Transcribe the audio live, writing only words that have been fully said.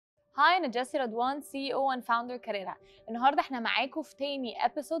هاي أنا جيسي رضوان CEO and Founder Carerha. النهاردة احنا معاكم في تاني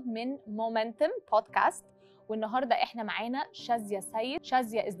ابيسود من مومنتم بودكاست، والنهاردة احنا معانا شازية سيد.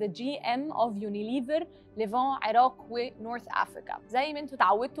 شازية is the GM of Unilever Levant Iraq و North Africa. زي ما انتوا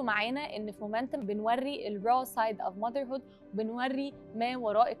اتعودتوا معانا ان في مومنتم بنوري الرا سايد of motherhood، وبنوري ما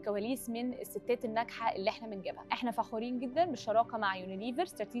وراء الكواليس من الستات الناجحة اللي احنا بنجيبها. احنا فخورين جدا بالشراكة مع يونيليفر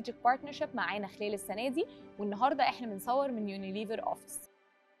Strategic Partnership معانا خلال السنة دي، والنهاردة احنا بنصور من يونيليفر اوفيس.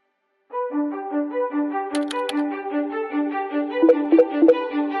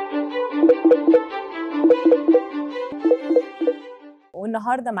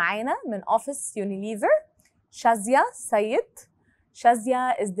 والنهارده معانا من اوفيس يونيليفر شازيا سيد.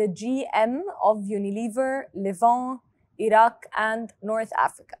 شازيا is the GM of Unilever Levant Iraq and North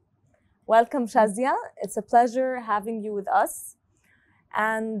Africa. Welcome, Shazia. It's a pleasure having you with us.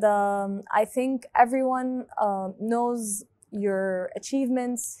 And I think everyone knows your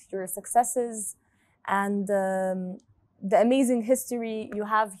achievements, your successes, and the amazing history you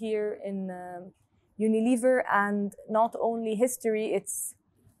have here in Unilever, and not only history, it's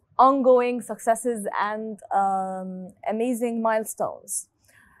ongoing successes and amazing milestones.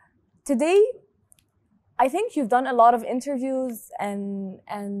 Today, I think you've done a lot of interviews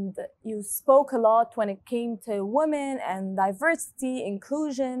and you spoke a lot when it came to women and diversity,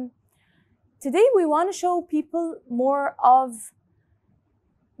 inclusion. Today, we want to show people more of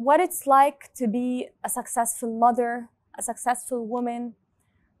what it's like to be a successful mother, a successful woman,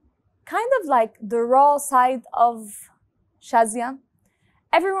 kind of like the raw side of Shazia.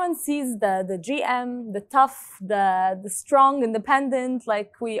 Everyone sees the GM, the tough, the strong, independent,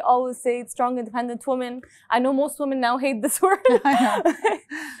 like we always say, strong, independent woman. I know most women now hate this word.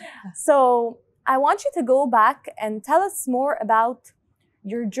 So I want you to go back and tell us more about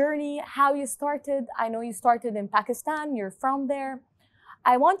your journey, how you started. I know you started in Pakistan, you're from there.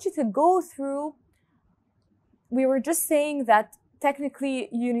 I want you to go through, we were just saying that technically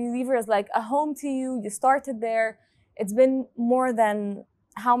Unilever is like a home to you. You started there. It's been more than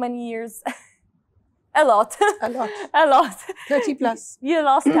how many years? A lot. A lot. A lot. 30 plus. You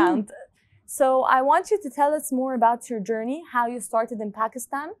lost count. So I want you to tell us more about your journey, how you started in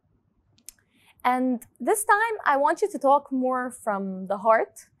Pakistan. And this time I want you to talk more from the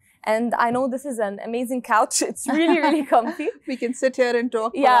heart. And I know this is an amazing couch. It's really, really comfy. We can sit here and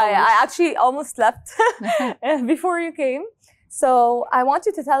talk. Yeah, I actually almost slept before you came. So I want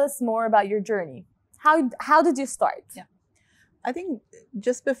you to tell us more about your journey. How did you start? Yeah. I think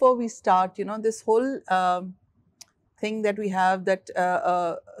just before we start, you know, this whole thing that we have, that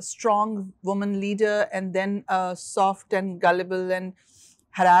a strong woman leader and then a soft and gullible and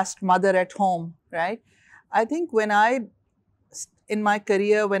harassed mother at home, right? I think when in my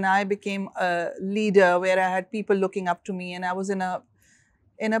career, when I became a leader where I had people looking up to me and I was in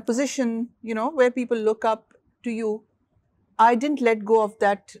a position, you know, where people look up to you, I didn't let go of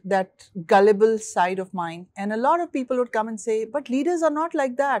that gullible side of mine. And a lot of people would come and say, but leaders are not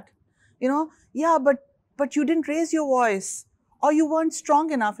like that. You know, yeah, but you didn't raise your voice or you weren't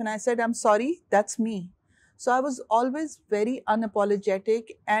strong enough. And I said, I'm sorry, that's me. So I was always very unapologetic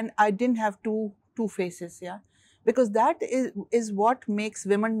and I didn't have two faces, yeah. Because that is what makes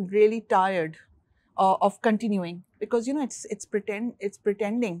women really tired of continuing. Because, you know, it's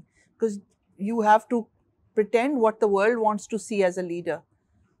pretending. Because you have to pretend what the world wants to see as a leader.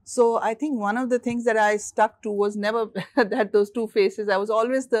 So I think one of the things that I stuck to was never that those two faces. I was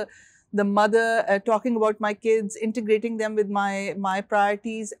always the mother talking about my kids, integrating them with my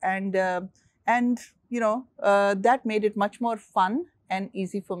priorities, and you know, that made it much more fun and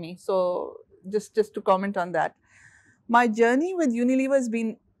easy for me. So just to comment on that. My journey with Unilever has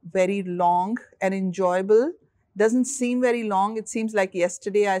been very long and enjoyable. Doesn't seem very long. It seems like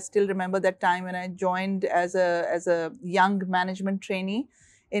yesterday. I still remember that time when I joined as a young management trainee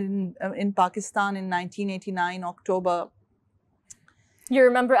in Pakistan in 1989 October. You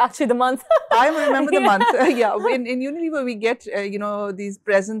remember actually the month? I remember the month. Yeah, in Unilever we get you know, these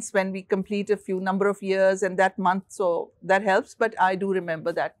presents when we complete a few number of years and that month, so that helps. But I do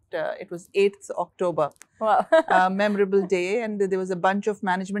remember that it was 8th October. Wow. Memorable day, and there was a bunch of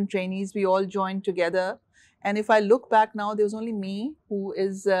management trainees. We all joined together. And if I look back now, there was only me who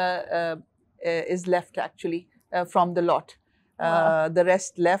is left actually from the lot. Wow. The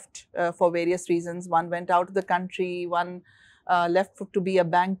rest left for various reasons. One went out of the country, one left to be a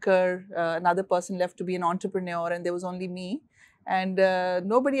banker, another person left to be an entrepreneur, and there was only me. And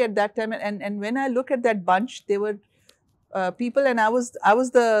nobody at that time. And when I look at that bunch, they were people, and I was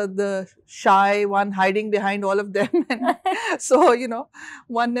the shy one hiding behind all of them. And so, you know,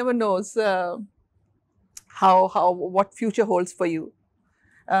 one never knows what future holds for you.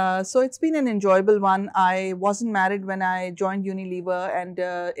 So it's been an enjoyable one. I wasn't married when I joined Unilever, and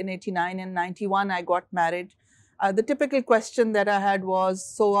in 89 and 91 I got married. The typical question that I had was,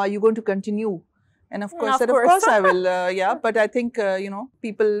 so are you going to continue? And of course, I said, of course I will, yeah. But I think,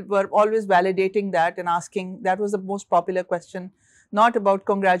 people were always validating that and asking, that was the most popular question, not about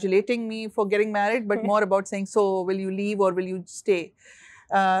congratulating me for getting married, but more about saying, so will you leave or will you stay?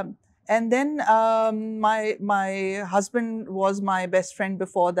 And then my husband was my best friend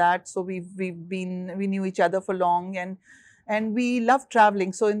before that, so we knew each other for long, and we loved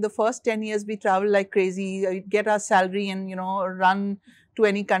traveling. So in the first 10 years, we traveled like crazy. We'd get our salary and run to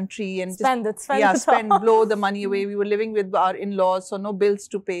any country and spend blow the money away. We were living with our in-laws, so no bills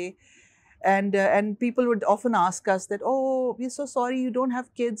to pay. And people would often ask us that, oh, we're so sorry you don't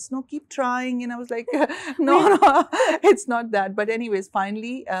have kids. No, keep trying. And I was like, no, it's not that. But anyways,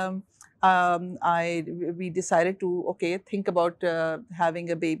 finally, we decided to, think about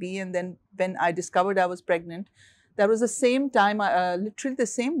having a baby. And then when I discovered I was pregnant, that was the same time, literally the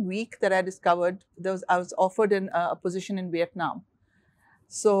same week that I discovered I was offered a position in Vietnam.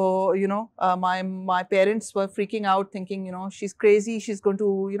 So, my parents were freaking out, thinking, she's crazy. She's going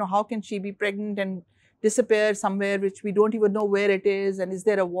to, how can she be pregnant and disappear somewhere which we don't even know where it is? And is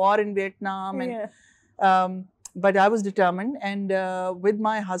there a war in Vietnam? And but I was determined. And with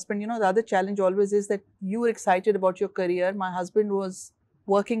my husband, the other challenge always is that you were excited about your career. My husband was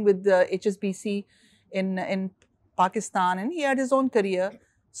working with the HSBC in Pakistan, and he had his own career.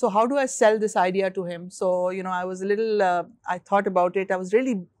 So how do I sell this idea to him? So, I was a little, I thought about it. I was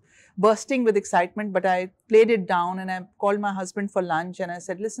really bursting with excitement, but I played it down and I called my husband for lunch and I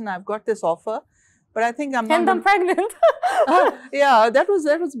said, listen, I've got this offer, but I think I'm not. And I'm pregnant. Yeah, that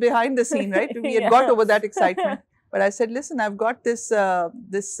was behind the scene, right? We had got over that excitement. But I said, listen, I've got this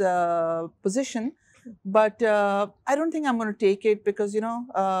position, but I don't think I'm going to take it because,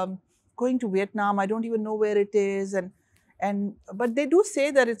 going to Vietnam, I don't even know where it is. But they do say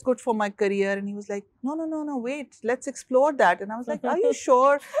that it's good for my career. And he was like, no, wait, let's explore that. And I was like, are you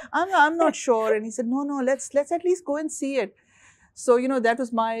sure? I'm not sure. And he said, no, let's at least go and see it. So, that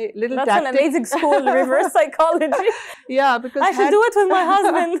was my little tactic. That's an amazing school, reverse psychology. Yeah, because I should do it with my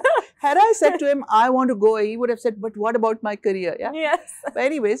husband. Had I said to him, I want to go, he would have said, but what about my career? Yeah. Yes. But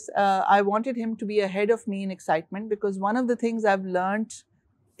anyways, I wanted him to be ahead of me in excitement, because one of the things I've learned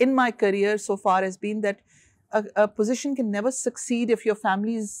in my career so far has been that a position can never succeed if your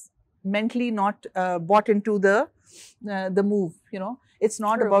family is mentally not bought into the move. It's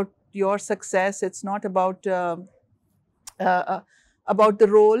not about your success. It's not about the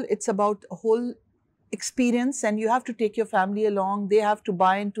role. It's about a whole experience, and you have to take your family along. They have to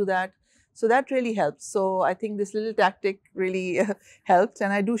buy into that. So that really helps. So I think this little tactic really helped,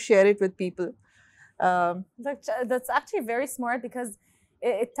 and I do share it with people. That's actually very smart, because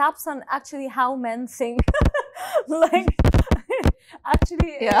it taps on actually how men think. Like,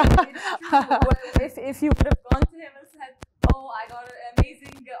 actually, if you would have gone to him and said, oh, I got an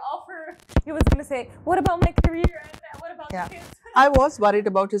amazing offer, he was going to say, what about my career? And what about the kids? I was worried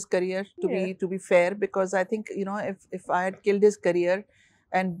about his career, to be fair, because I think, if I had killed his career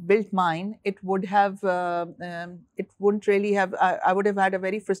and built mine, it would have, it wouldn't really have, I would have had a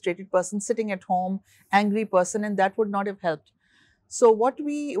very frustrated person sitting at home, angry person, and that would not have helped. So what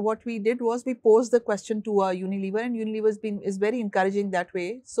we did was we posed the question to Unilever, and Unilever is very encouraging that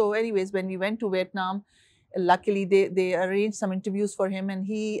way. So anyways, when we went to Vietnam, luckily they arranged some interviews for him, and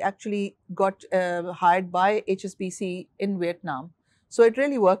he actually got hired by HSBC in Vietnam. So it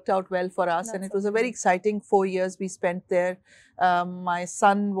really worked out well for us. And it was a very exciting 4 years we spent there. My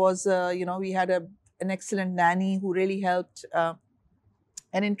son was, we had an excellent nanny who really helped. An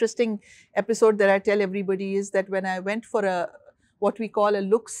interesting episode that I tell everybody is that when I went for what we call a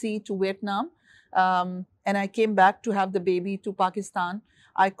look-see to Vietnam, and I came back to have the baby to Pakistan,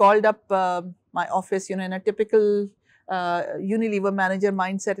 I called up my office, in a typical Unilever manager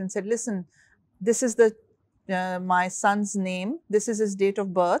mindset, and said, listen, this is my son's name, this is his date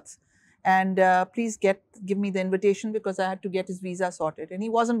of birth, and please give me the invitation, because I had to get his visa sorted. And he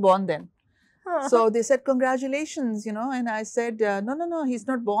wasn't born then. So they said, congratulations, and I said, no, he's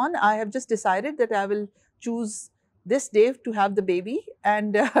not born. I have just decided that I will choose this day to have the baby,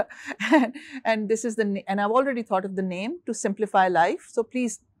 and this is and I've already thought of the name to simplify life. So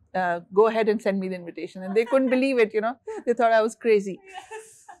please go ahead and send me the invitation. And they couldn't believe it, they thought I was crazy.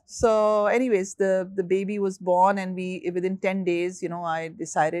 So anyways, the baby was born, and within 10 days, I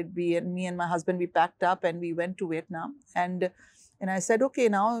decided, me and my husband, we packed up and we went to Vietnam. And I said, okay,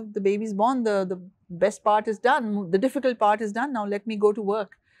 now the baby's born, the best part is done, the difficult part is done, now let me go to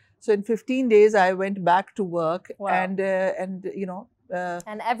work. So in 15 days, I went back to work. Wow. And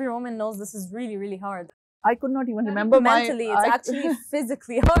And every woman knows this is really, really hard. I could not even remember mentally, it's actually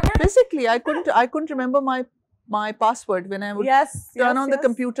physically hard. Physically, I couldn't remember my password when I would turn on the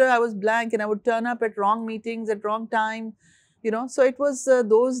computer. I was blank, and I would turn up at wrong meetings at wrong time. So it was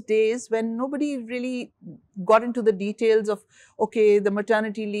those days when nobody really got into the details of, okay, the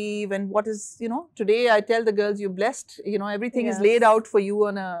maternity leave and what is, today I tell the girls, you're blessed, everything is laid out for you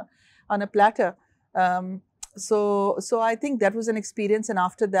on a platter. So I think that was an experience, and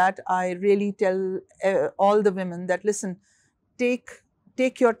after that I really tell all the women that, listen, take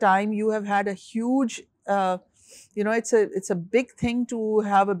your time. You have had a huge it's a big thing to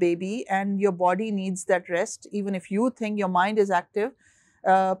have a baby, and your body needs that rest. Even if you think your mind is active,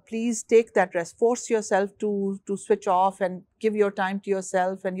 please take that rest. Force yourself to switch off and give your time to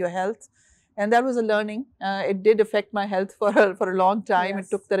yourself and your health. And that was a learning. It did affect my health for a long time. It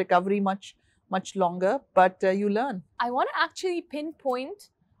took the recovery much longer, but you learn. I want to actually pinpoint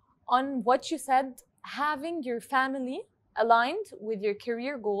on what you said, having your family aligned with your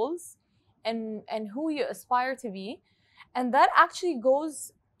career goals and who you aspire to be. And that actually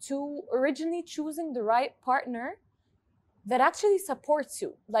goes to originally choosing the right partner that actually supports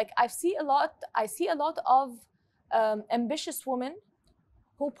you. Like I see a lot of ambitious women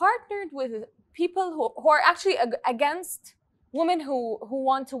who partnered with people who are actually against women who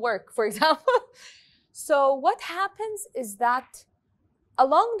want to work, for example. So what happens is that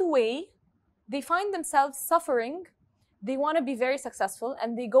along the way, they find themselves suffering. They want to be very successful,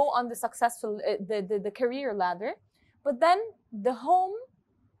 and they go on the successful, the career ladder. But then the home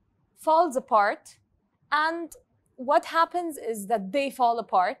falls apart, and what happens is that they fall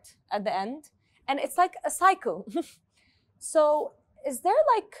apart at the end, and it's like a cycle. So is there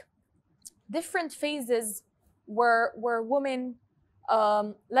like different phases where women,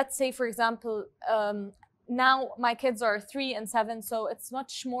 let's say, for example, now my kids are 3 and 7, so it's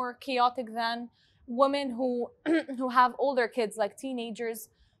much more chaotic than women who have older kids, like teenagers.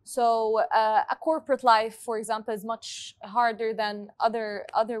 So a corporate life, for example, is much harder than other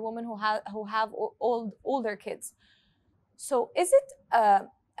women who have older kids. So is it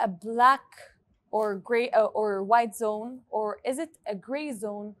a black or gray or white zone, or is it a gray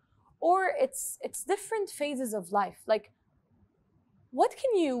zone, or it's different phases of life? Like, what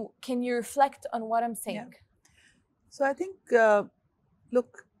can you reflect on what I'm saying? Yeah. So I think,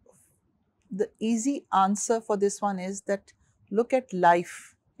 look, the easy answer for this one is that look at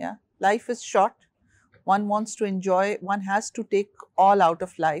life. Yeah, life is short. One wants to enjoy. One has to take all out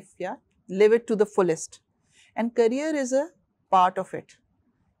of life. Yeah, live it to the fullest, and career is a part of it.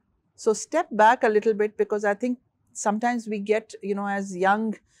 So step back a little bit, because I think sometimes we get, as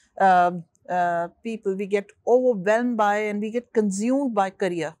young people, we get overwhelmed by and we get consumed by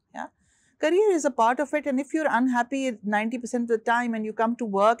career. Yeah, career is a part of it, and if you're unhappy 90% of the time and you come to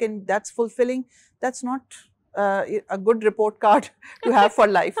work and that's fulfilling, that's not a good report card to have for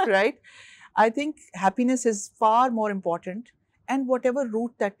life, right? I think happiness is far more important, and whatever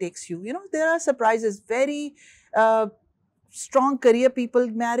route that takes you. There are surprises. Very strong career people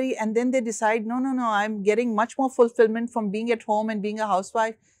marry and then they decide, no, I'm getting much more fulfillment from being at home and being a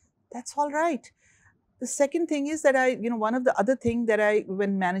housewife. That's all right. The second thing is that one of the other thing that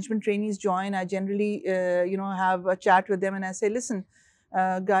when management trainees join, I generally, have a chat with them and I say, listen,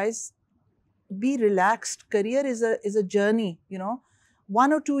 guys, be relaxed. Career is a journey.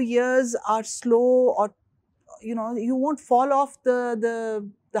 1 or 2 years are slow, or you won't fall off the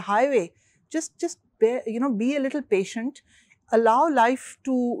highway. Just bear, be a little patient. Allow life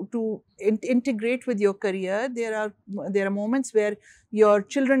to integrate with your career. There are moments where your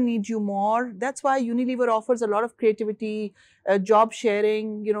children need you more. That's why Unilever offers a lot of creativity, job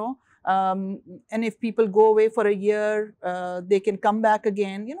sharing. And if people go away for a year, they can come back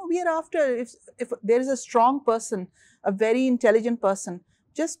again. We are after, if there is a strong person, a very intelligent person,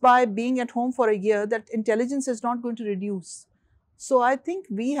 just by being at home for a year, that intelligence is not going to reduce. So I think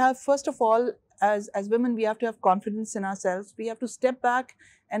we have, first of all, as women, we have to have confidence in ourselves. We have to step back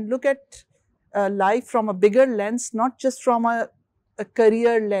and look at life from a bigger lens, not just from a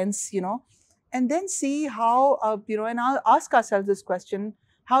career lens, and then see how, and I'll ask ourselves this question: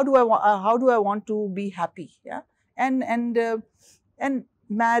 how do I want to be happy? Yeah, and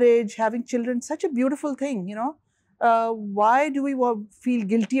marriage, having children, such a beautiful thing, why do we feel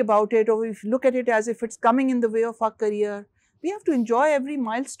guilty about it, or we look at it as if it's coming in the way of our career? We have to enjoy every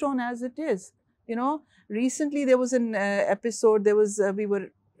milestone as it is. Recently there was an episode. There was we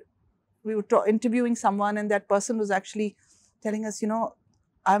were interviewing someone, and that person was actually telling us,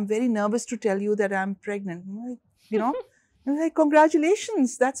 I'm very nervous to tell you that I'm pregnant. I'm like,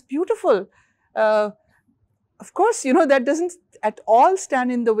 congratulations, that's beautiful. of course, you know, that doesn't at all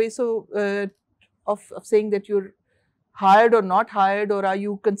stand in the way of saying that you're hired or not hired, or are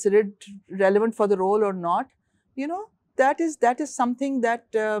you considered relevant for the role or not. You know, that is something that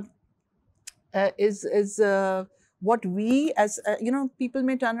is what we as you know, people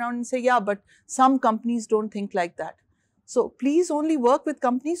may turn around and say, yeah, but some companies don't think like that. So please only work with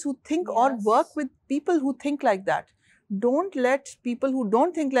companies who think, or work with people who think like that. Don't let people who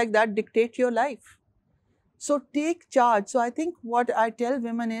don't think like that dictate your life. So take charge. So I think what I tell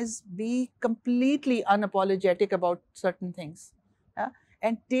women is, be completely unapologetic about certain things,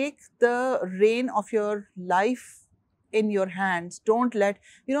 and take the reign of your life in your hands. Don't let,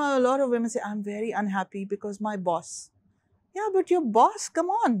 you know, a lot of women say, I'm very unhappy because my boss. Yeah, but your boss, come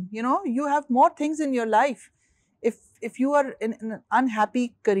on, you know, you have more things in your life. If you are in an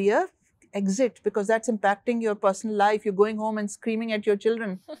unhappy career, exit, because that's impacting your personal life. You're going home and screaming at your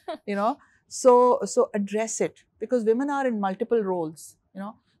children, you know. So address it, because women are in multiple roles, you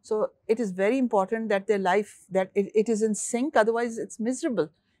know. So it is very important that their life, that it is in sync, otherwise it's miserable.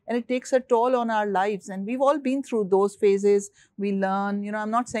 And it takes a toll on our lives. And we've all been through those phases. We learn, you know, I'm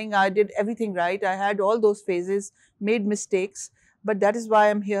not saying I did everything right. I had all those phases, made mistakes. But that is why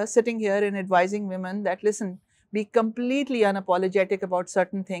I'm here, sitting here and advising women that, listen, be completely unapologetic about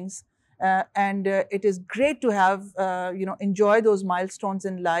certain things. And it is great to have, you know, enjoy those milestones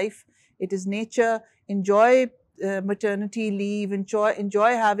in life. It is nature. Enjoy maternity leave. Enjoy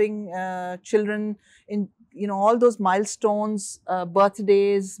having children. In, you know, all those milestones,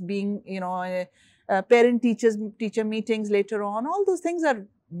 birthdays, being, you know, parent-teacher meetings later on. All those things are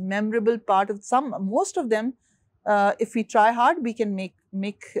memorable part of most of them. If we try hard, we can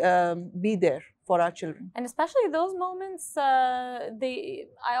be there for our children. And especially those moments,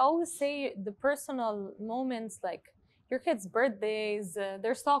 I always say the personal moments, like your kids' birthdays,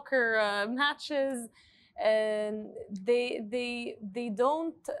 their soccer matches, and they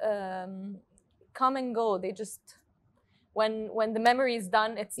don't come and go. They just, when the memory is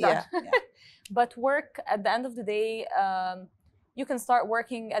done, it's done. Yeah, yeah. But work, at the end of the day, you can start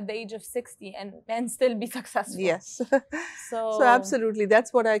working at the age of 60 and still be successful. Yes. So absolutely,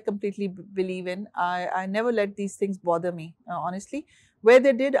 that's what I completely believe in. I never let these things bother me, honestly. Where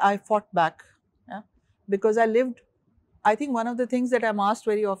they did, I fought back, because I lived. I think one of the things that I'm asked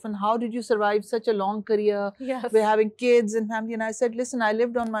very often, how did you survive such a long career? Yes. We're having kids and family. And I said, listen, I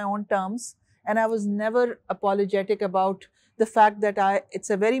lived on my own terms, and I was never apologetic about the fact that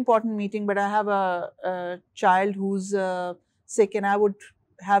it's a very important meeting, but I have a child who's sick, and I would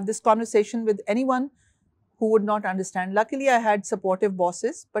have this conversation with anyone who would not understand. Luckily, I had supportive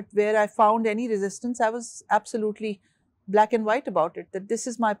bosses, but where I found any resistance, I was absolutely black and white about it, that this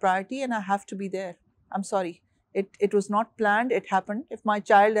is my priority and I have to be there. I'm sorry. It was not planned, it happened. If my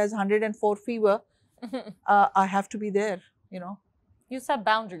child has 104 fever, I have to be there, you know. You set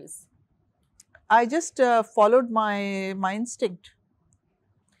boundaries. I just followed my instinct.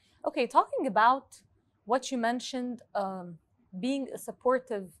 Okay, talking about what you mentioned, being a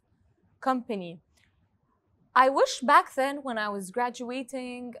supportive company. I wish back then, when I was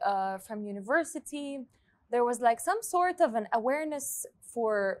graduating from university, there was like some sort of an awareness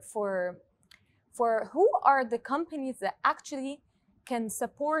for who are the companies that actually can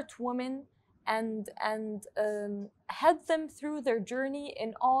support women and help them through their journey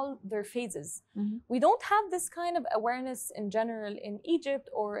in all their phases. Mm-hmm. We don't have this kind of awareness in general in Egypt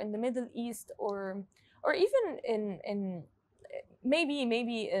or in the Middle East, or even in maybe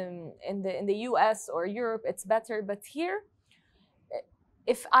in the US or Europe. It's better, but here,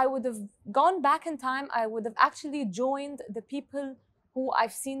 if I would have gone back in time, I would have actually joined the people who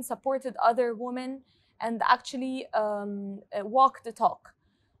I've seen supported other women and actually walk the talk.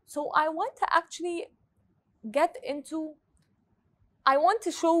 So I want to actually I want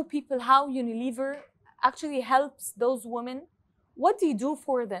to show people how Unilever actually helps those women. What do you do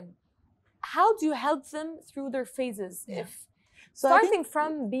for them? How do you help them through their phases? Yeah. So starting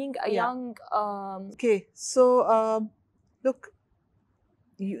from being a young... Okay, so look,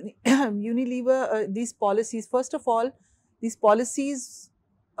 Unilever, these policies, first of all, these policies,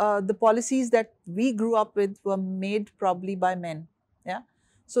 the policies that we grew up with were made probably by men. Yeah.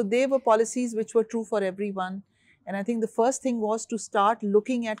 So they were policies which were true for everyone. And I think the first thing was to start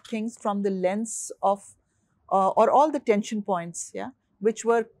looking at things from the lens of, or all the tension points, yeah, we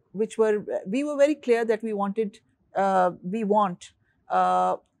were very clear that we want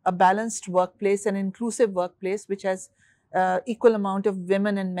a balanced workplace, an inclusive workplace, which has equal amount of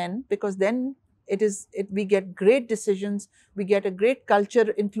women and men, because then we get great decisions, we get a great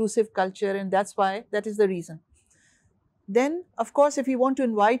culture, inclusive culture, and that is the reason. Then, of course, if you want to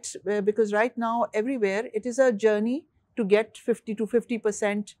invite, because right now everywhere it is a journey to get 50 to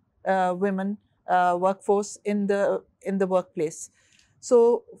 50% women workforce in the workplace.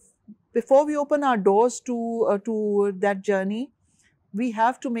 So before we open our doors to that journey, we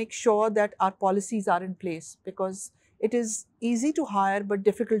have to make sure that our policies are in place, because it is easy to hire but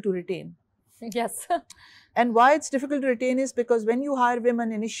difficult to retain. Yes. And why it's difficult to retain is because when you hire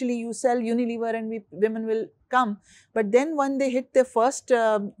women, initially you sell Unilever and women will come. But then when they hit their first,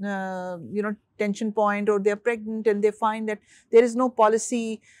 tension point, or they're pregnant and they find that there is no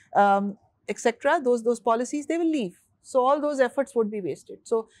policy, etc., those policies, they will leave. So all those efforts would be wasted.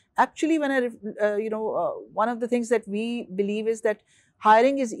 So actually, when one of the things that we believe is that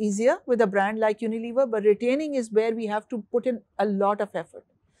hiring is easier with a brand like Unilever, but retaining is where we have to put in a lot of effort.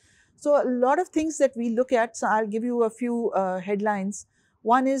 So a lot of things that we look at, so I'll give you a few headlines.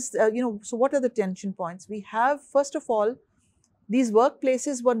 One is, so what are the tension points? We have, first of all, these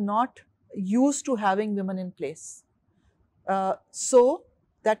workplaces were not used to having women in place. So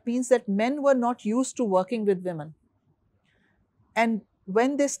that means that men were not used to working with women. And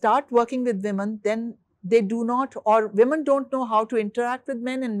when they start working with women, then they do not, or women don't know how to interact with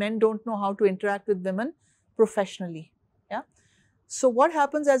men, and men don't know how to interact with women professionally. Yeah. So what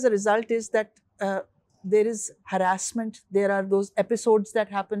happens as a result is that there is harassment. There are those episodes that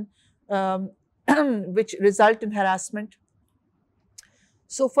happen which result in harassment.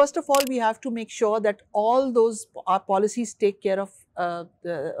 So first of all, we have to make sure that all those our policies take care of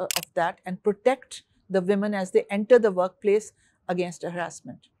that and protect the women as they enter the workplace against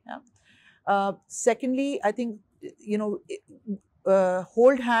harassment. Yeah. Secondly, I think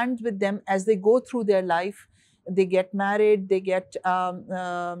hold hands with them as they go through their life. They get married, they get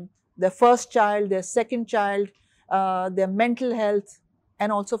their first child, their second child, their mental health,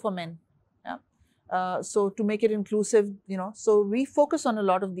 and also for men. Yeah. So to make it inclusive, so we focus on a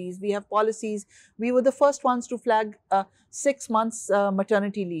lot of these. We have policies. We were the first ones to flag 6 months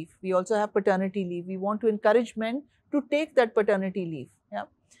maternity leave. We also have paternity leave. We want to encourage men to take that paternity leave. Yeah.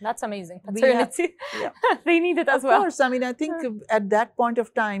 That's amazing. Paternity. Yeah. They need it as well. Of course. I mean, I think at that point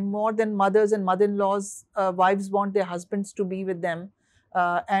of time, more than mothers and mother-in-laws, wives want their husbands to be with them.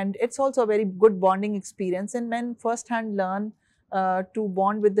 And it's also a very good bonding experience. And men firsthand learn to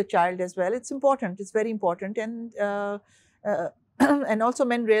bond with the child as well. It's important. It's very important. And and also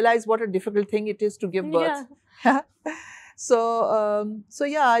men realize what a difficult thing it is to give birth. Yeah. So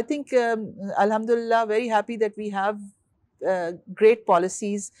yeah, I think, Alhamdulillah, very happy that we have great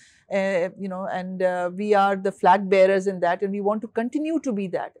policies, and we are the flag bearers in that, and we want to continue to be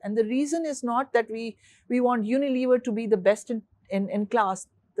that. And the reason is not that we want Unilever to be the best in class.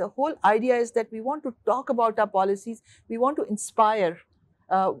 The whole idea is that we want to talk about our policies. We want to inspire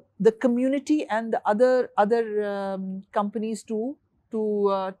the community and the other companies to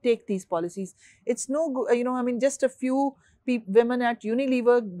take these policies. It's no, I mean, just a few women at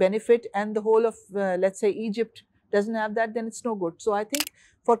Unilever benefit, and the whole of, let's say, Egypt doesn't have that, then it's no good. So I think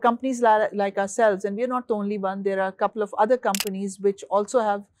for companies like ourselves, and we're not the only one, there are a couple of other companies which also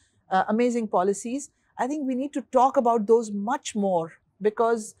have amazing policies. I think we need to talk about those much more,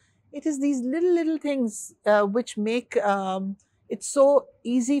 because it is these little things which make it so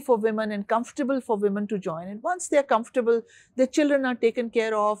easy for women and comfortable for women to join. And once they're comfortable, their children are taken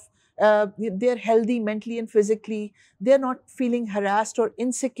care of, they're healthy mentally and physically, they're not feeling harassed or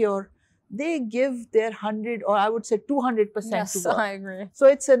insecure. They give their 100, or I would say 200% to work. Yes, I agree. So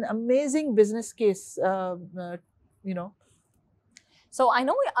it's an amazing business case, So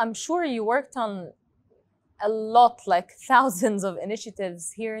I'm sure you worked on a lot, like thousands of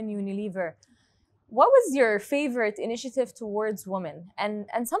initiatives here in Unilever. What was your favorite initiative towards women, and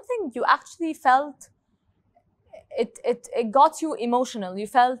something you actually felt it got you emotional? You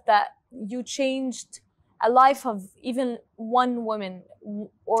felt that you changed a life of even one woman,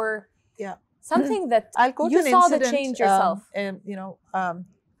 or something that I'll quote you an saw incident, the change yourself.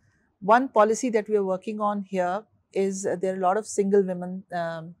 One policy that we are working on here is there are a lot of single women,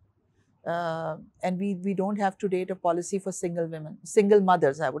 and we don't have to date a policy for single women, single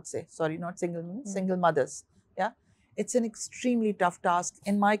mothers, I would say. Sorry, not single women, single mothers. Yeah, it's an extremely tough task.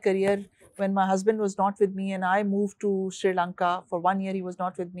 In my career, when my husband was not with me and I moved to Sri Lanka for 1 year, he was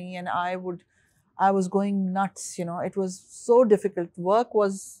not with me, and I was going nuts. It was so difficult. Work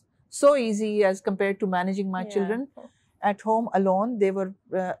was so easy as compared to managing my children at home alone. They were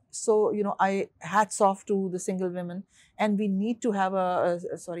I hats off to the single women, and we need to have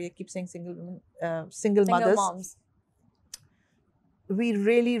sorry, I keep saying single women, single mothers. Moms. We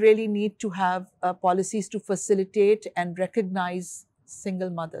really need to have policies to facilitate and recognize single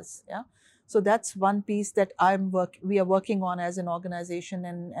mothers. Yeah. So that's one piece that we are working on as an organization,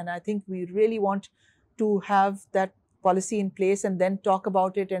 and I think we really want to have that policy in place and then talk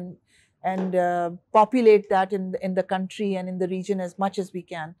about it and populate that in the country and in the region as much as we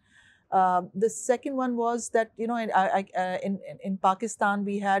can. The second one was that, you know, in Pakistan,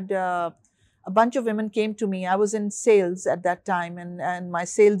 we had a bunch of women came to me. I was in sales at that time, and my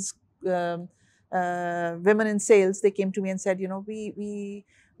sales women in sales, they came to me and said, you know,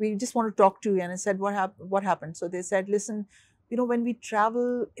 we just want to talk to you. And I said, what happened? So they said, listen, you know, when we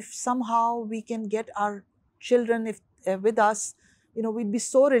travel, if somehow we can get our children with us, you know, we'd be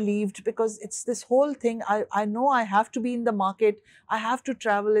so relieved, because it's this whole thing. I know I have to be in the market. I have to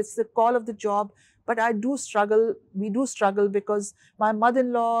travel. It's the call of the job. But I do struggle. We do struggle because my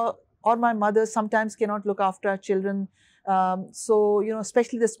mother-in-law or my mother sometimes cannot look after our children. So, you know,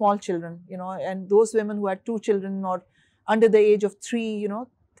 especially the small children, you know, and those women who had 2 children or under the age of 3, you know,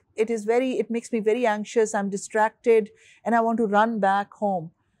 it makes me very anxious. I'm distracted and I want to run back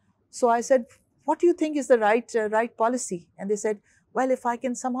home. So I said, what do you think is the right policy? And they said, well, if I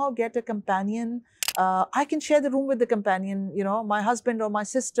can somehow get a companion, I can share the room with the companion, you know, my husband or my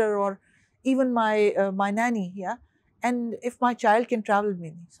sister or even my nanny, yeah. And if my child can travel with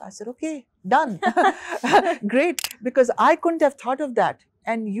me. So I said, okay, done. Great, because I couldn't have thought of that.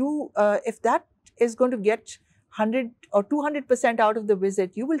 And you, if that is going to get 100 or 200% out of the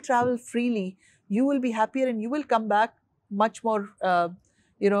visit, you will travel freely, you will be happier, and you will come back much more,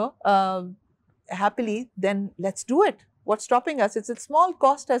 you know, happily. Then let's do it. What's stopping us? It's a small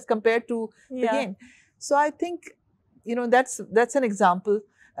cost as compared to the gain. So I think, you know, that's an example.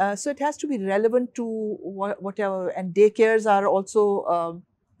 So it has to be relevant to whatever. And daycares are also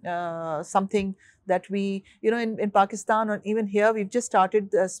something that we, you know, in Pakistan or even here, we've just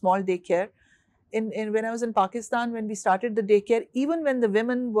started a small daycare. When I was in Pakistan, when we started the daycare, even when the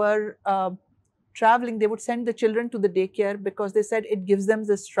women were traveling, they would send the children to the daycare because they said it gives them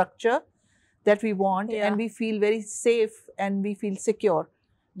the structure that we want, and we feel very safe and we feel secure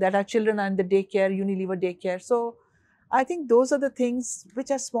that our children are in the daycare, Unilever daycare. So I think those are the things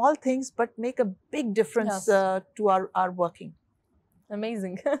which are small things but make a big difference to our working.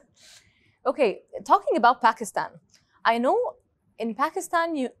 Amazing. Okay, talking about Pakistan, I know in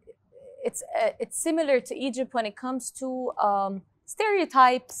Pakistan it's similar to Egypt when it comes to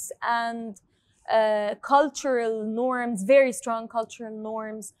stereotypes and cultural norms, very strong cultural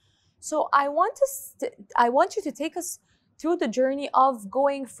norms. So I want you to take us through the journey of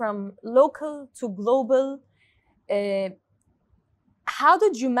going from local to global. How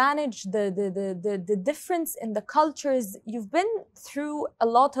did you manage the difference in the cultures? You've been through a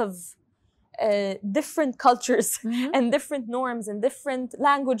lot of different cultures and different norms and different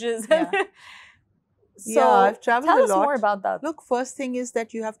languages. So I've traveled a lot. Tell us more about that. Look, first thing is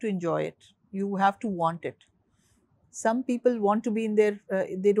that you have to enjoy it. You have to want it. Some people want to be in their,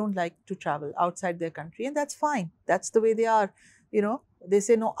 they don't like to travel outside their country, and that's fine. That's the way they are. You know, they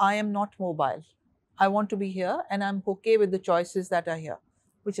say, no, I am not mobile. I want to be here and I'm okay with the choices that are here,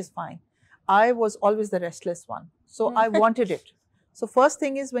 which is fine. I was always the restless one. So I wanted it. So first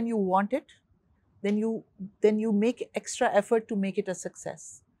thing is, when you want it, then you make extra effort to make it a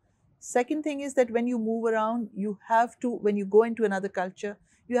success. Second thing is that when you move around, you have to, when you go into another culture,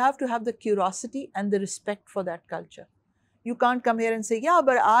 you have to have the curiosity and the respect for that culture. You can't come here and say, yeah,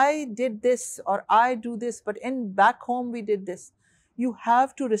 but I did this or I do this, but back home we did this. You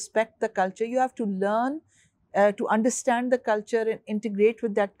have to respect the culture. You have to learn to understand the culture and integrate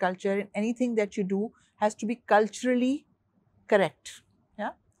with that culture. And anything that you do has to be culturally correct.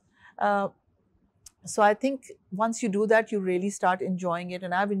 Yeah. So I think once you do that, you really start enjoying it.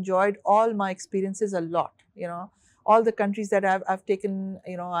 And I've enjoyed all my experiences a lot. You know, all the countries that I've taken.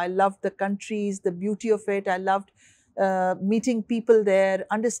 You know, I loved the countries, the beauty of it. I loved meeting people there,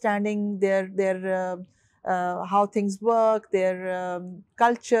 understanding their how things work, their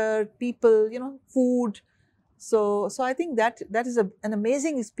culture, people, you know, food. So I think that is an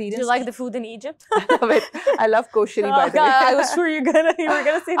amazing experience. Do you like the food in Egypt? I love it. I love kosheri, by the way. I was sure you were gonna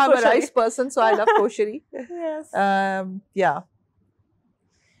say I'm kosheri. a rice person, so I love kosheri. Yes. Yeah.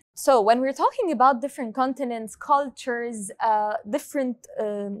 So when we're talking about different continents, cultures, different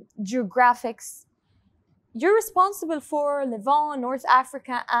geographics, you're responsible for Levant, North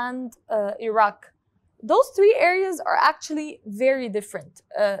Africa, and Iraq. Those 3 areas are actually very different.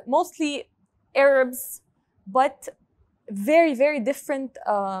 Mostly Arabs, but very, very different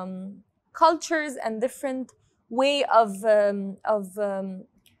cultures and different way of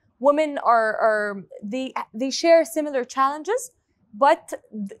women they share similar challenges, but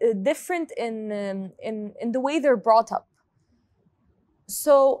different in the way they're brought up.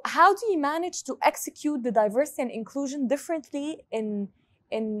 So how do you manage to execute the diversity and inclusion differently in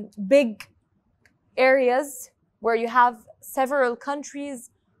big areas where you have several countries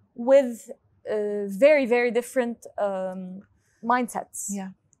with very, very different mindsets? Yeah.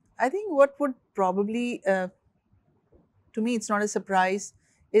 I think what would probably, to me, it's not a surprise,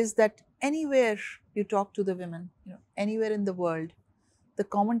 is that anywhere you talk to the women, anywhere in the world, the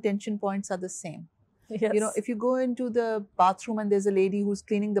common tension points are the same. Yes. If you go into the bathroom and there's a lady who's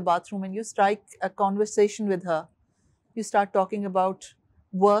cleaning the bathroom and you strike a conversation with her, you start talking about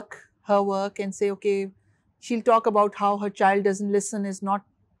work, her work, and say, okay, she'll talk about how her child doesn't listen, is not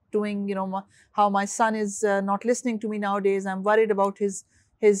doing, how my son is not listening to me nowadays. I'm worried about his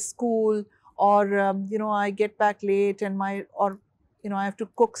school, or, I get back late and I have to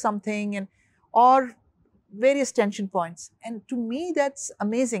cook something, or various tension points. And to me, that's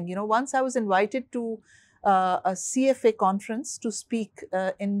amazing. Once I was invited to a CFA conference to speak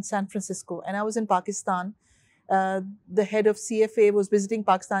in San Francisco, and I was in Pakistan. The head of CFA was visiting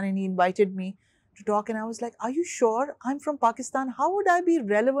Pakistan and he invited me to talk, and I was like, are you sure? I'm from Pakistan. How would I be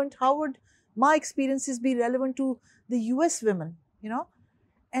relevant? How would my experiences be relevant to the US women,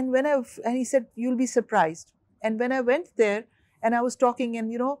 And he said, you'll be surprised. And when I went there and I was talking,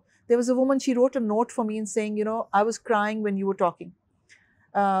 and, there was a woman, she wrote a note for me and saying, I was crying when you were talking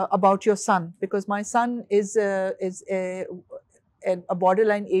about your son, because my son is a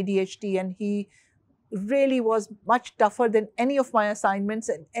borderline ADHD, and he really was much tougher than any of my assignments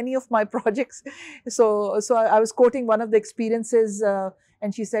and any of my projects. So I was quoting one of the experiences,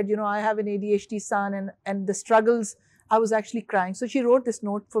 and she said, I have an ADHD son, and the struggles, I was actually crying. So she wrote this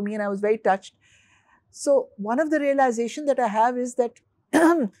note for me, and I was very touched. So one of the realization that I have is that,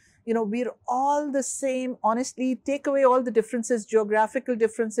 we're all the same. Honestly, take away all the differences, geographical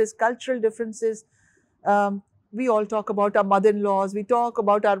differences, cultural differences. We all talk about our mother-in-laws. We talk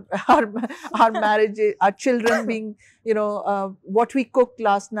about our marriage, our children being, what we cooked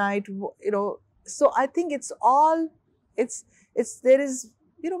last night, So I think it's all, there is,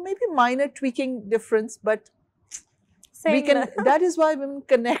 maybe minor tweaking difference, but that is why women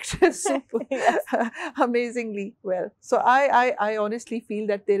connect super amazingly well. So I honestly feel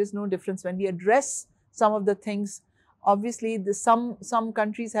that there is no difference when we address some of the things. Obviously, some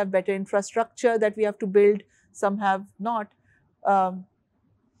countries have better infrastructure that we have to build. Some have not.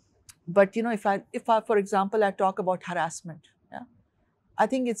 But if I, for example, I talk about harassment, I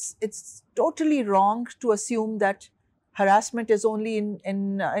think it's totally wrong to assume that harassment is only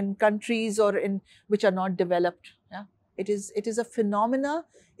in countries or which are not developed. It is a phenomena.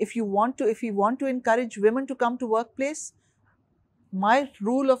 If we want to encourage women to come to workplace, my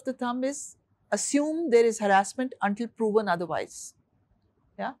rule of the thumb is assume there is harassment until proven otherwise.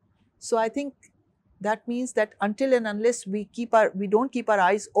 So I think that means that until and unless we don't keep our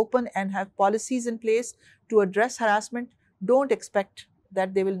eyes open and have policies in place to address harassment, don't expect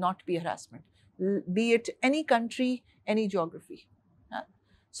that there will not be harassment, be it any country, any geography.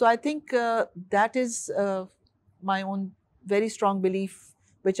 So I think that is my own very strong belief,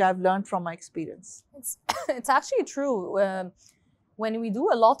 which I've learned from my experience. It's actually true. When we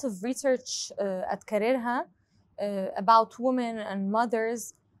do a lot of research at Carerha about women and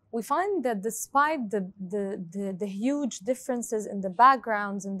mothers, we find that despite the huge differences in the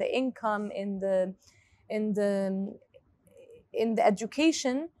backgrounds, in the income, in the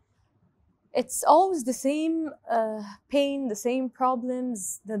education, it's always the same pain, the same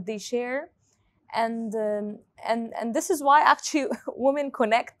problems that they share. And this is why actually women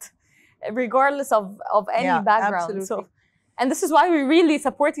connect regardless of any background. Absolutely. So, and this is why we really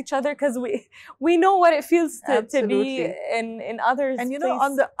support each other, because we know what it feels to be in others' And place.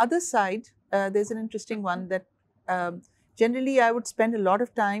 on the other side, there's an interesting one that generally I would spend a lot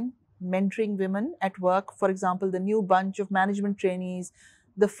of time mentoring women at work. For example, the new bunch of management trainees,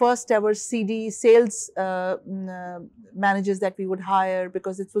 the first ever CD sales managers that we would hire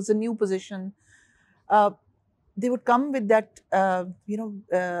because it was a new position. They would come with that, a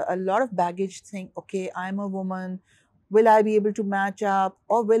lot of baggage, saying, okay, I'm a woman, will I be able to match up,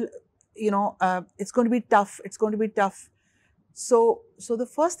 or will, it's going to be tough, it's going to be tough. So the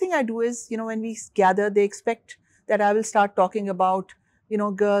first thing I do is, when we gather, they expect that I will start talking about,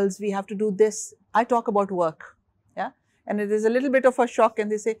 girls, we have to do this. I talk about work, and it is a little bit of a shock, and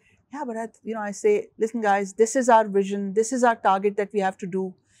they say, yeah, but I say, listen guys, this is our vision, this is our target that we have to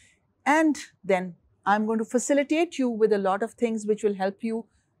do. And then I'm going to facilitate you with a lot of things which will help you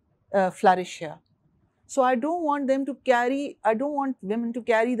flourish here. So I don't want women to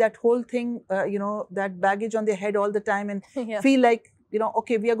carry that whole thing, that baggage on their head all the time and feel like,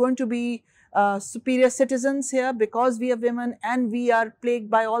 okay, we are going to be superior citizens here because we are women and we are plagued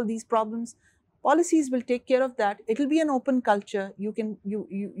by all these problems. Policies will take care of that. It will be an open culture. You can you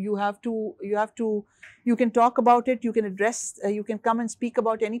can talk about it. You can address. You can come and speak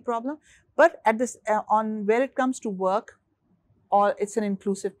about any problem. But at this on where it comes to work, or it's an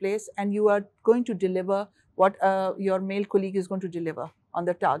inclusive place, and you are going to deliver what your male colleague is going to deliver on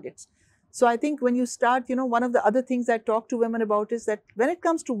the targets. So I think when you start, one of the other things I talk to women about is that when it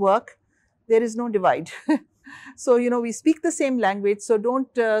comes to work, there is no divide. So, we speak the same language, so don't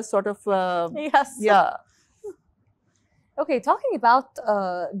sort of, Yes. yeah. Okay, talking about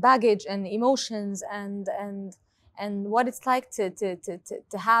baggage and emotions and what it's like to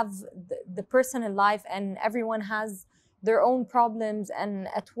have the personal life, and everyone has their own problems, and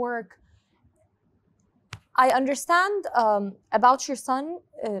at work. I understand about your son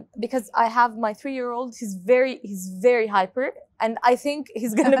because I have my 3-year-old. He's very hyper, and I think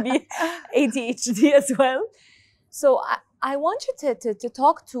he's gonna be ADHD as well. So I want you to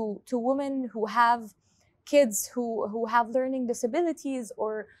talk to women who have kids who have learning disabilities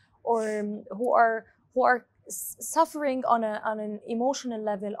or who are suffering on an emotional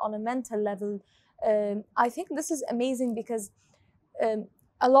level, on a mental level. I think this is amazing because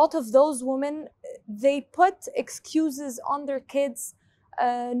a lot of those women, they put excuses on their kids.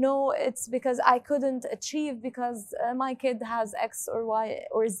 No, it's because I couldn't achieve because my kid has X or Y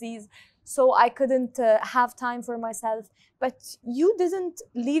or Z, so I couldn't have time for myself. But you didn't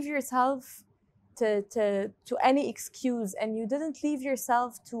leave yourself to any excuse, and you didn't leave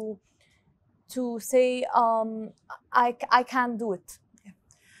yourself to say I can't do it.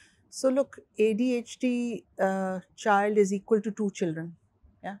 So look, ADHD child is equal to 2 children.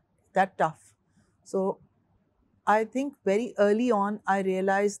 Yeah, that tough. So I think very early on I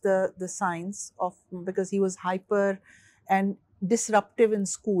realized the signs of, because he was hyper and disruptive in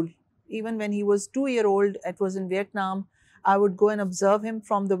school. Even when he was 2-year-old, it was in Vietnam, I would go and observe him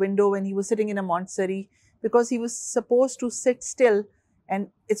from the window when he was sitting in a Montessori, because he was supposed to sit still,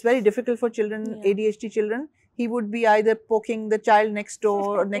 and it's very difficult for children, Yeah. ADHD children. He would be either poking the child next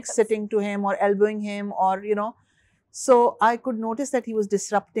door or next Yes. sitting to him, or elbowing him, or so I could notice that he was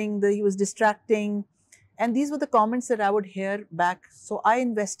disrupting, that he was distracting, and these were the comments that I would hear back. So I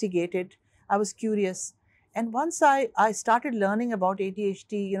investigated, I was curious, and once I started learning about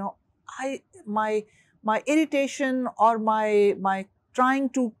ADHD, my irritation or my trying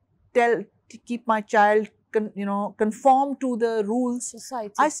to keep my child conform to the rules,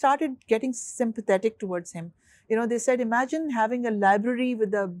 Society. I started getting sympathetic towards him. They said, imagine having a library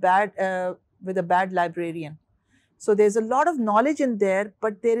with a bad librarian. So there's a lot of knowledge in there,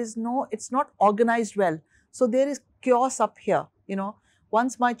 but it's not organized well. So there is chaos up here.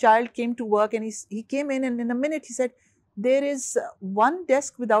 Once my child came to work, and he came in, and in a minute he said, there is one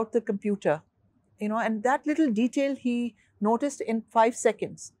desk without the computer, and that little detail he noticed in 5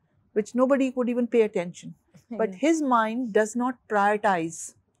 seconds, which nobody could even pay attention. But his mind does not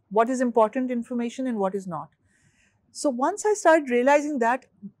prioritize what is important information and what is not. So once I started realizing that,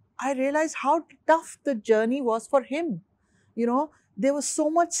 I realized how tough the journey was for him. There was so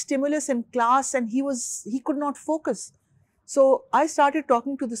much stimulus in class, and he could not focus. So I started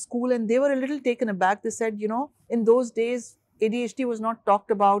talking to the school, and they were a little taken aback. They said, in those days, ADHD was not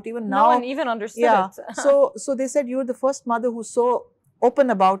talked about. Even now, no one even understood it. So they said, you're the first mother who's so open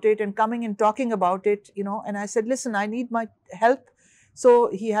about it and coming and talking about it, and I said, listen, I need my help. So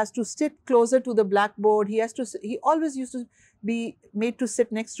he has to sit closer to the blackboard. He always used to be made to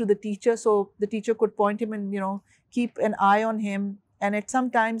sit next to the teacher, so the teacher could point him and, keep an eye on him. And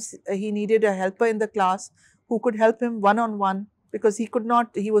sometimes he needed a helper in the class who could help him one-on-one, because he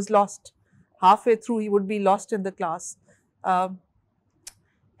was lost. Halfway through, he would be lost in the class. And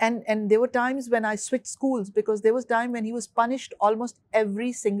there were times when I switched schools, because there was time when he was punished almost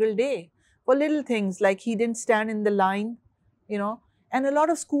every single day for little things, like he didn't stand in the line, and a lot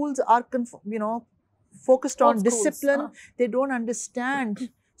of schools are, focused on discipline. They don't understand.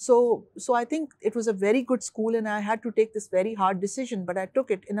 So I think it was a very good school, and I had to take this very hard decision, but I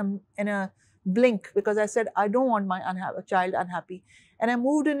took it in a blink, because I said, I don't want my child unhappy. And I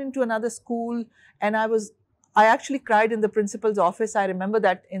moved into another school, and I actually cried in the principal's office. I remember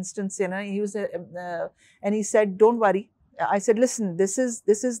that instance. He was, and he said, "Don't worry." I said, "Listen, this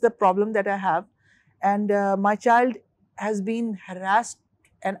is the problem that I have, and my child has been harassed,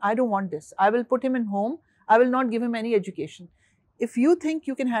 and I don't want this. I will put him in home. I will not give him any education. If you think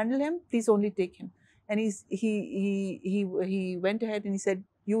you can handle him, please only take him." And he went ahead and he said,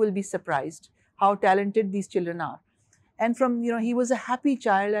 "You will be surprised how talented these children are." And from, he was a happy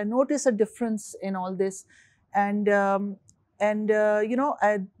child. I noticed a difference in all this. And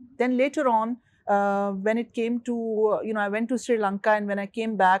Then later on, when it came to, I went to Sri Lanka, and when I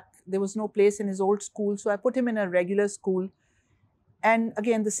came back, there was no place in his old school. So I put him in a regular school. And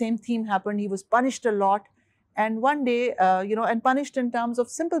again, the same theme happened. He was punished a lot. And one day, and punished in terms of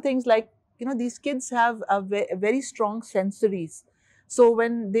simple things like, these kids have a very strong sensories. So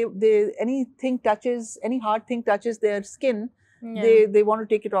when any hard thing touches their skin, they want to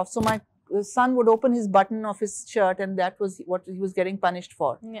take it off. So my son would open his button of his shirt, and that was what he was getting punished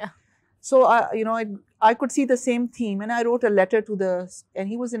for. Yeah. So I could see the same theme, and I wrote a letter to this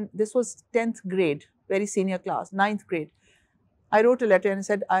was 10th grade, very senior class, 9th grade. I wrote a letter and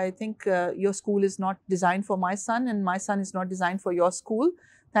said, I think your school is not designed for my son, and my son is not designed for your school.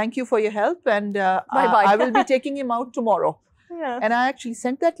 Thank you for your help, and I will be taking him out tomorrow. Yeah. And I actually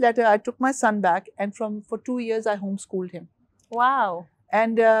sent that letter. I took my son back, and for 2 years I homeschooled him. Wow.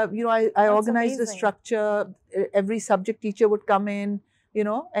 And I organized a structure. Every subject teacher would come in,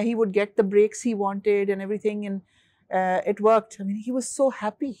 and he would get the breaks he wanted and everything, and it worked. I mean, he was so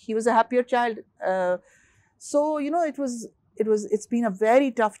happy. He was a happier child. So it's been a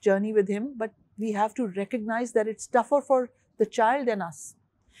very tough journey with him, but we have to recognize that it's tougher for the child than us.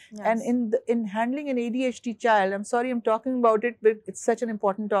 Yes. And in handling an ADHD child, I'm sorry I'm talking about it, but it's such an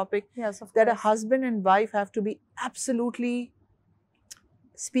important topic. Yes, of course. That a husband and wife have to be absolutely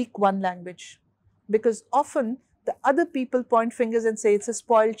speak one language, because often the other people point fingers and say it's a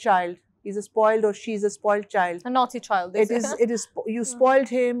spoiled child. He's a spoiled, or she's a spoiled child. A naughty child. It is. You spoiled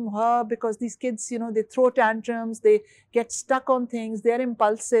him, her, because these kids, they throw tantrums, they get stuck on things, they're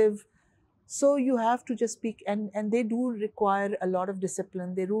impulsive. So you have to just speak, and they do require a lot of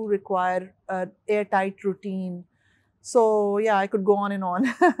discipline. They do require an airtight routine. So yeah, I could go on and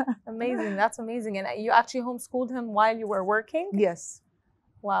on. Amazing. That's amazing. And you actually homeschooled him while you were working? Yes.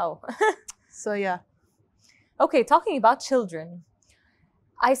 Wow. So yeah. Okay, talking about children.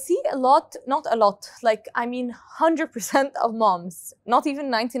 I see not a lot, 100% of moms, not even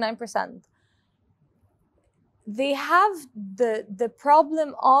 99%. They have the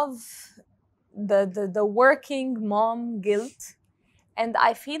problem of the working mom guilt, and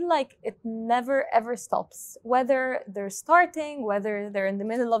I feel like it never ever stops. Whether they're starting, whether they're in the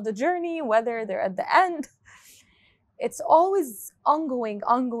middle of the journey, whether they're at the end, it's always ongoing.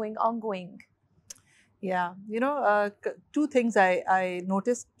 Yeah, two things I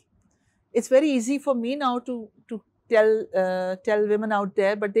noticed. It's very easy for me now to tell women out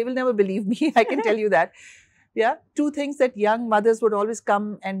there, but they will never believe me. I can tell you that. Yeah, two things that young mothers would always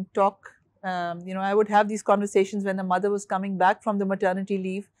come and talk. I would have these conversations when the mother was coming back from the maternity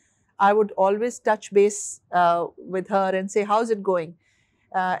leave. I would always touch base with her and say, how's it going?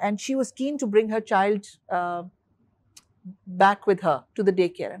 And she was keen to bring her child back with her to the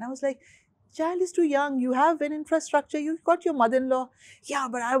daycare. And I was like, child is too young. You have an infrastructure. You've got your mother-in-law. Yeah,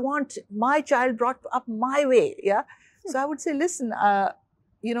 but I want my child brought up my way. Yeah. So I would say, listen,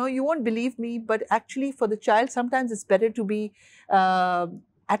 you won't believe me, but actually for the child, sometimes it's better to be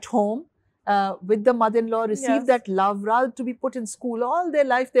at home with the mother-in-law, receive that love, rather to be put in school. All their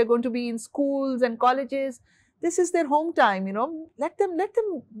life, they're going to be in schools and colleges. This is their home time, let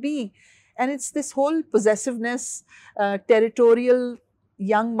them be. And it's this whole possessiveness, territorial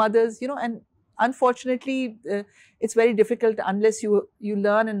young mothers, and unfortunately, it's very difficult unless you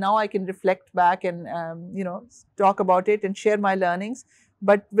learn. And now I can reflect back and, talk about it and share my learnings.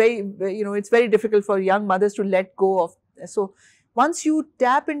 But it's very difficult for young mothers to let go of. So once you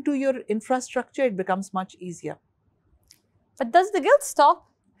tap into your infrastructure, it becomes much easier. But does the guilt stop?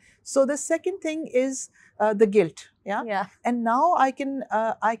 So the second thing is the guilt. Yeah. And now I can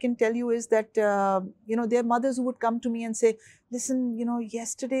tell you is that, there are mothers who would come to me and say, listen,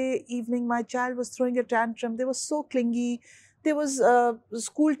 yesterday evening, my child was throwing a tantrum. They were so clingy. There was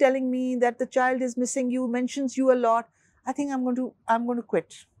school telling me that the child is missing you, mentions you a lot. I think I'm going to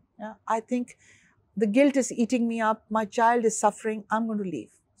quit. Yeah. I think the guilt is eating me up. My child is suffering. I'm going to leave.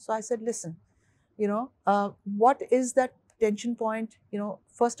 So I said, listen, what is that tension point?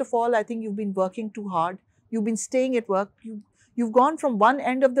 First of all, I think you've been working too hard. You've been staying at work. You've gone from one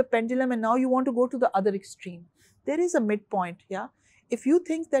end of the pendulum, and now you want to go to the other extreme. There is a midpoint. Yeah. If you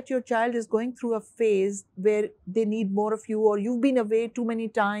think that your child is going through a phase where they need more of you, or you've been away too many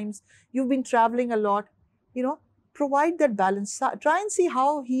times, you've been traveling a lot, provide that balance. Try and see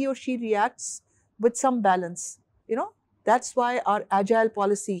how he or she reacts with some balance. That's why our agile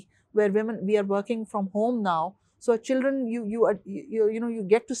policy, where we are working from home now. So children, you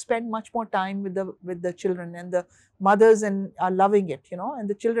get to spend much more time with the children, and the mothers are loving it, and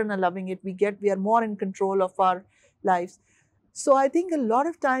the children are loving it. We are more in control of our lives. So I think a lot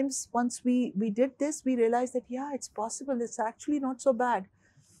of times once we did this, we realized that, yeah, it's possible. It's actually not so bad.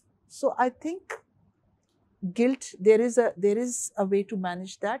 So I think guilt, there is a way to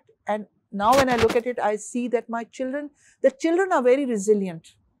manage that. And now when I look at it, I see that the children are very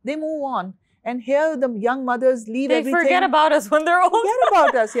resilient. They move on. And here the young mothers leave everything. They forget about us when they're old. Forget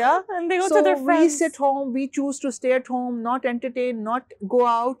about us, yeah. And they go to their friends. We sit home, we choose to stay at home, not entertain, not go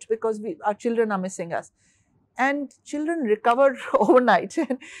out, because our children are missing us. And children recover overnight,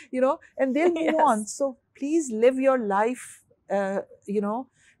 and and they'll move on. So please live your life,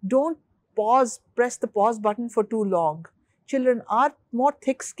 don't press the pause button for too long. Children are more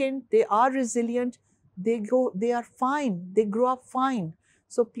thick-skinned, they are resilient, they are fine, they grow up fine.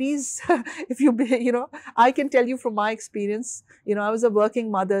 So please, if I can tell you from my experience, I was a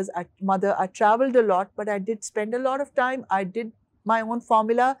working mother. I traveled a lot, but I did spend a lot of time. I did my own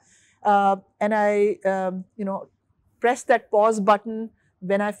formula, and I, pressed that pause button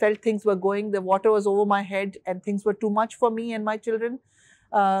when I felt things were the water was over my head and things were too much for me and my children.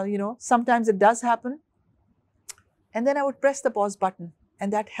 Sometimes it does happen. And then I would press the pause button,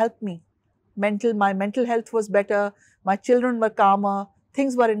 and that helped me. My mental health was better. My children were calmer.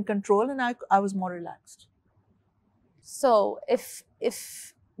 Things were in control, and I was more relaxed. So if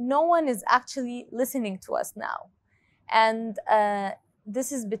no one is actually listening to us now, and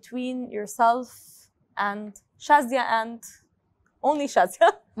this is between yourself and Shazia and only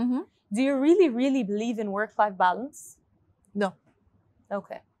Shazia, do you really, really believe in work-life balance? No.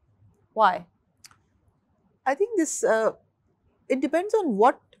 Okay. Why? I think this, it depends on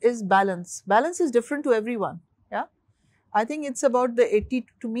what is balance. Balance is different to everyone. Yeah. I think it's about the 80,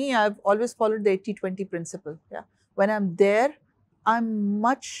 to me, I've always followed the 80-20 principle. Yeah. When I'm there, I'm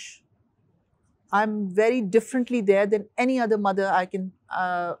very differently there than any other mother I can,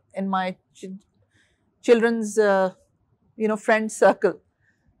 in my children's, friend circle.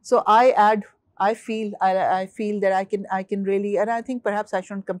 So I feel that I can really, and I think perhaps I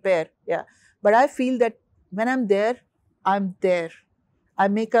shouldn't compare. Yeah. But I feel that when I'm there, I'm there. I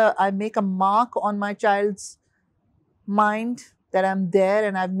make a mark on my child's mind that I'm there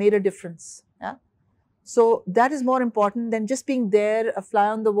and I've made a difference. Yeah. So that is more important than just being there, a fly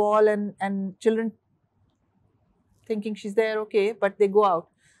on the wall, and children thinking she's there, okay, but they go out.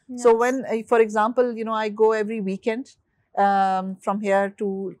 Yes. So when, for example, I go every weekend from here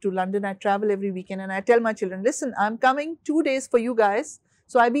to London. I travel every weekend, and I tell my children, listen, I'm coming 2 days for you guys.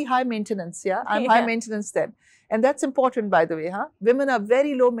 So I be high maintenance, yeah? I'm high maintenance then. And that's important, by the way, huh? Women are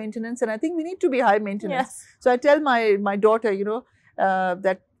very low maintenance, and I think we need to be high maintenance. Yes. So I tell my daughter,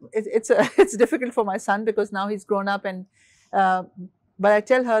 that it's difficult for my son because now he's grown up, and but I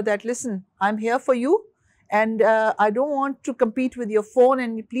tell her that, listen, I'm here for you, and I don't want to compete with your phone,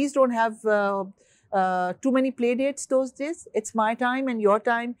 and please don't have too many play dates those days. It's my time and your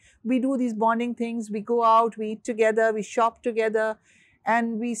time. We do these bonding things. We go out, we eat together, we shop together,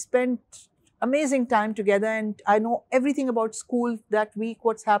 and we spend amazing time together. And I know everything about school that week,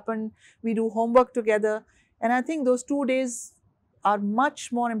 what's happened. We do homework together. And I think those 2 days are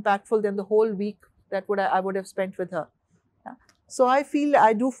much more impactful than the whole week that I would have spent with her. Yeah. So I feel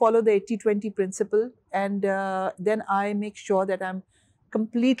I do follow the 80-20 principle, and then I make sure that I'm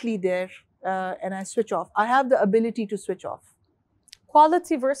completely there, and I switch off. I have the ability to switch off.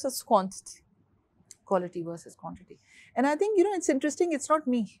 Quality versus quantity. Quality versus quantity. And I think, it's interesting, it's not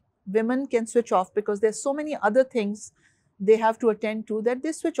me. Women can switch off because there's so many other things they have to attend to that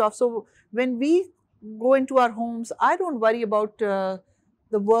they switch off. So when we go into our homes, I don't worry about the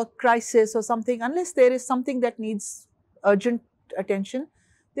work crisis or something, unless there is something that needs urgent attention.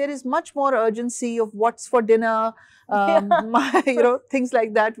 There is much more urgency of what's for dinner, things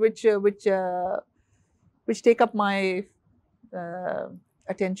like that, which take up my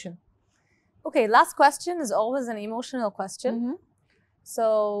attention. Okay, last question is always an emotional question.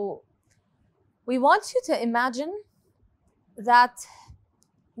 So we want you to imagine that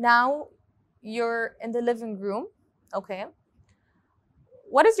now you're in the living room. Okay.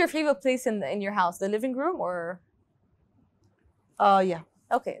 What is your favorite place in your house? The living room or? Yeah.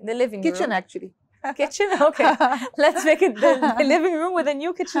 Okay, the living room. Kitchen, actually. Kitchen? Okay. Let's make it the living room with a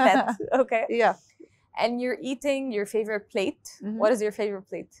new kitchenette. Okay. Yeah. And you're eating your favorite plate. What is your favorite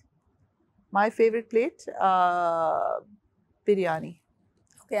plate? My favorite plate? Biryani.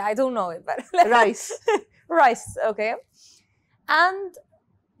 Okay, I don't know it, but rice. Rice, okay. And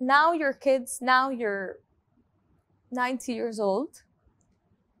now your kids, now you're 90 years old.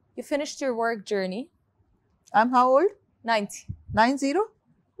 You finished your work journey. I'm how old? 90. 90?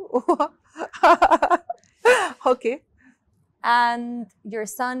 Okay. And your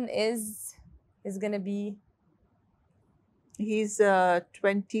son is going to be? He's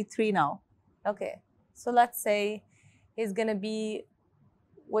 23 now. Okay. So let's say he's going to be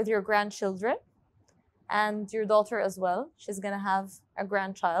with your grandchildren and your daughter as well. She's going to have a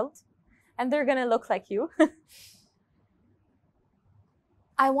grandchild and they're going to look like you.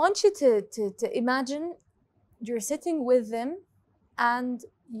 I want you to imagine you're sitting with them and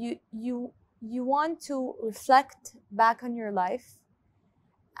you want to reflect back on your life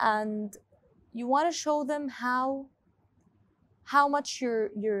and you want to show them how much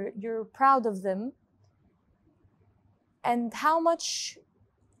you're proud of them and how much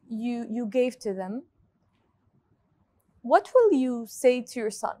you gave to them. What will you say to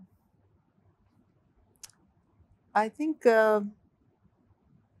your son? I think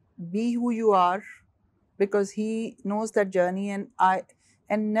be who you are, because he knows that journey,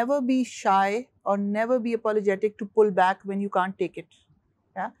 and never be shy or never be apologetic to pull back when you can't take it.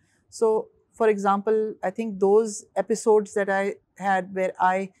 Yeah. So, for example, I think those episodes that I had where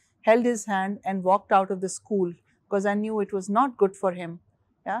I held his hand and walked out of the school because I knew it was not good for him.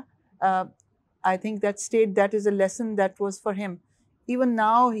 Yeah. I think that is a lesson that was for him. Even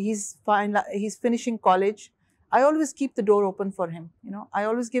now he's finishing college. I always keep the door open for him. I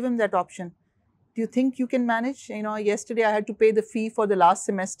always give him that option. Do you think you can manage? Yesterday I had to pay the fee for the last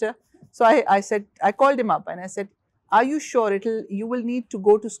semester. So I called him up and I said, are you sure you will need to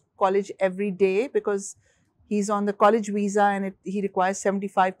go to college every day because he's on the college visa and he requires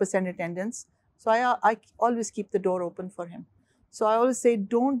 75% attendance. So I always keep the door open for him. So I always say,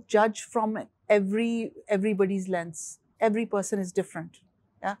 don't judge from everybody's lens. Every person is different.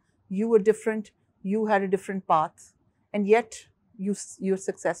 Yeah, you were different. You had a different path, and yet you're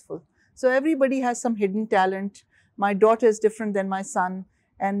successful. So everybody has some hidden talent. My daughter is different than my son,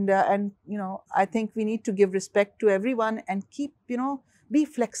 and I think we need to give respect to everyone and keep be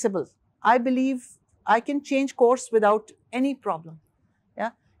flexible. I believe I can change course without any problem.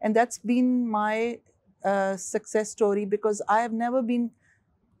 Yeah, and that's been my success story, because I have never been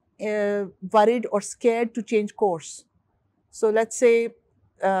worried or scared to change course. So let's say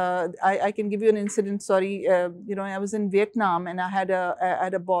I can give you an incident. Sorry, I was in Vietnam and I had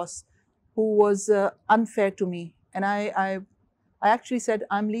a boss who was unfair to me, and I actually said,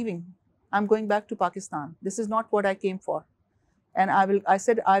 I'm leaving. I'm going back to Pakistan. This is not what I came for. And I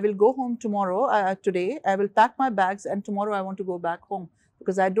said, I will go home tomorrow, today. I will pack my bags and tomorrow I want to go back home,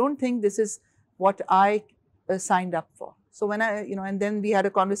 because I don't think this is what I signed up for. So when and then we had a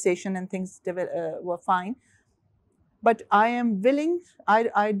conversation and things were fine. But I am willing,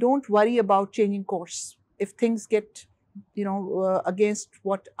 I don't worry about changing course. If things get, against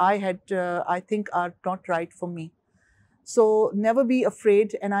what I think are not right for me. So never be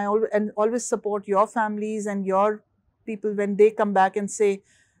afraid, and always support your families and your people when they come back and say,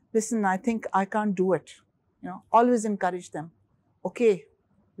 listen, I think I can't do it. Always encourage them. Okay,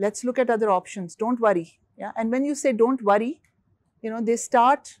 let's look at other options. Don't worry. Yeah. And when you say don't worry, they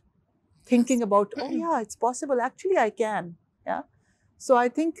start thinking about, oh yeah, it's possible. Actually, I can. Yeah. So I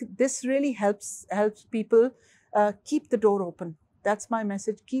think this really helps people keep the door open. That's my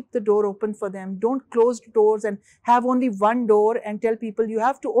message. Keep the door open for them. Don't close doors and have only one door and tell people you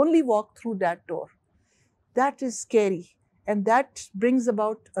have to only walk through that door. That is scary, and that brings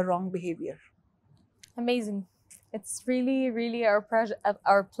about a wrong behavior. Amazing. It's really, really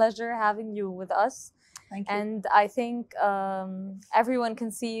our pleasure having you with us. Thank you. And I think everyone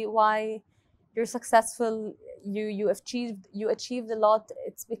can see why you're successful. You achieved a lot.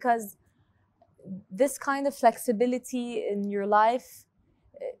 It's because this kind of flexibility in your life,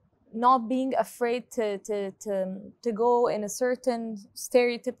 not being afraid to go in a certain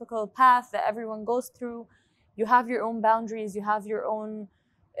stereotypical path that everyone goes through. You have your own boundaries. You have your own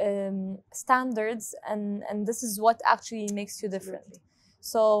standards, and this is what actually makes you different. Absolutely.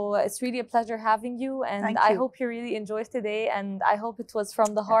 So it's really a pleasure having you, and I hope you really enjoyed today, and I hope it was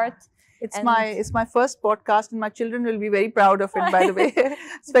from the heart. It's my first podcast, and my children will be very proud of it, by the way,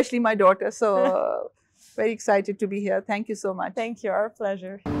 especially my daughter. So very excited to be here. Thank you so much. Thank you. Our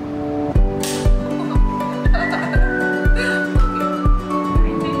pleasure.